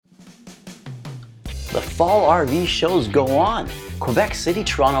The fall RV shows go on. Quebec City,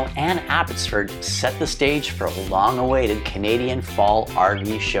 Toronto, and Abbotsford set the stage for long-awaited Canadian fall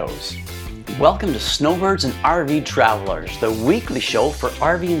RV shows. Welcome to Snowbirds and RV Travelers, the weekly show for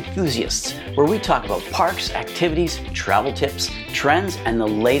RV enthusiasts, where we talk about parks, activities, travel tips, trends, and the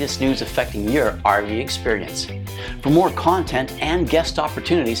latest news affecting your RV experience. For more content and guest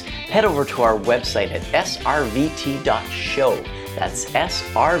opportunities, head over to our website at srvt.show. That's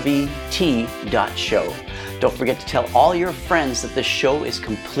srvt.show. Don't forget to tell all your friends that the show is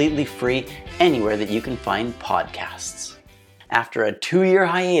completely free anywhere that you can find podcasts. After a 2-year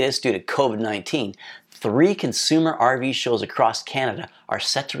hiatus due to COVID-19, 3 consumer RV shows across Canada are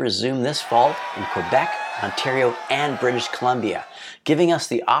set to resume this fall in Quebec, Ontario, and British Columbia, giving us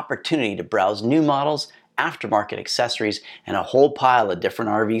the opportunity to browse new models, aftermarket accessories, and a whole pile of different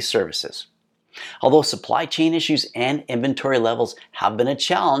RV services. Although supply chain issues and inventory levels have been a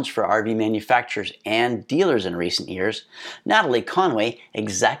challenge for RV manufacturers and dealers in recent years, Natalie Conway,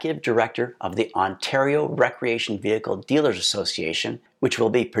 Executive Director of the Ontario Recreation Vehicle Dealers Association, which will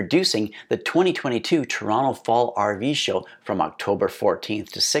be producing the 2022 Toronto Fall RV Show from October 14th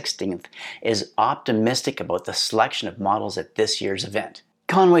to 16th, is optimistic about the selection of models at this year's event.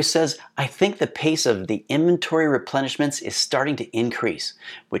 Conway says, "I think the pace of the inventory replenishments is starting to increase,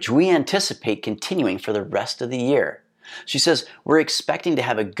 which we anticipate continuing for the rest of the year." She says, "We're expecting to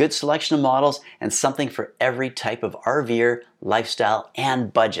have a good selection of models and something for every type of RVer, lifestyle,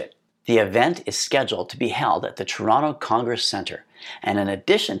 and budget." The event is scheduled to be held at the Toronto Congress Centre, and in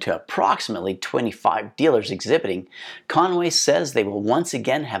addition to approximately 25 dealers exhibiting, Conway says they will once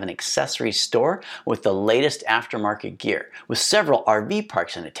again have an accessory store with the latest aftermarket gear, with several RV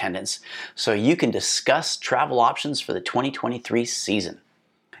parks in attendance, so you can discuss travel options for the 2023 season.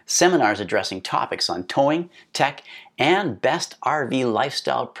 Seminars addressing topics on towing, tech, and best RV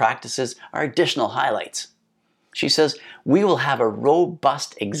lifestyle practices are additional highlights. She says, "We will have a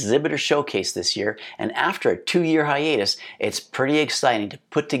robust exhibitor showcase this year, and after a 2-year hiatus, it's pretty exciting to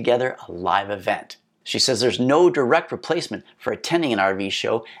put together a live event." She says there's no direct replacement for attending an RV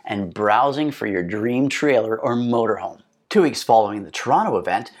show and browsing for your dream trailer or motorhome. 2 weeks following the Toronto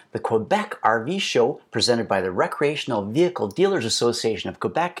event, the Quebec RV Show, presented by the Recreational Vehicle Dealers Association of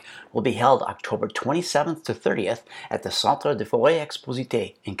Quebec, will be held October 27th to 30th at the Centre de Forêt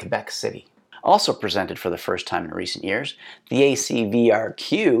Exposité in Quebec City. Also presented for the first time in recent years, the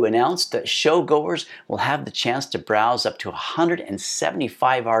ACVRQ announced that showgoers will have the chance to browse up to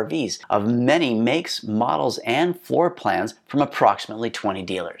 175 RVs of many makes, models, and floor plans from approximately 20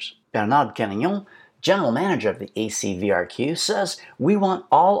 dealers. Bernard Carignon, General Manager of the ACVRQ, says, "We want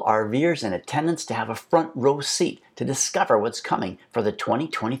all RVers in attendance to have a front row seat to discover what's coming for the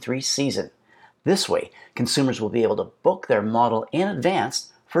 2023 season. This way, consumers will be able to book their model in advance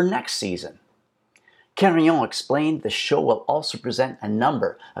for next season." Carignon explained the show will also present a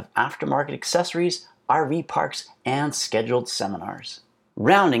number of aftermarket accessories, RV parks, and scheduled seminars.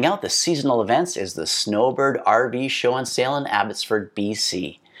 Rounding out the seasonal events is the Snowbird RV Show and Sale in Abbotsford,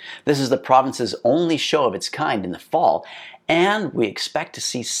 BC. This is the province's only show of its kind in the fall, and we expect to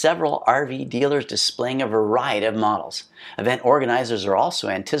see several RV dealers displaying a variety of models. Event organizers are also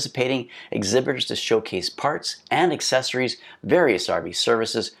anticipating exhibitors to showcase parts and accessories, various RV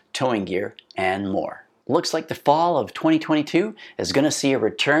services, towing gear, and more. Looks like the fall of 2022 is going to see a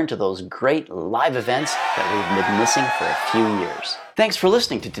return to those great live events that we've been missing for a few years. Thanks for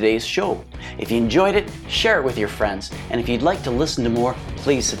listening to today's show. If you enjoyed it, share it with your friends, and if you'd like to listen to more,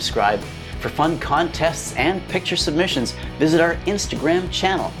 please subscribe. For fun contests and picture submissions, visit our Instagram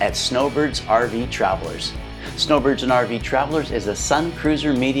channel at Snowbirds RV Travelers. Snowbirds and RV Travelers is a Sun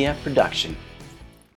Cruiser Media production.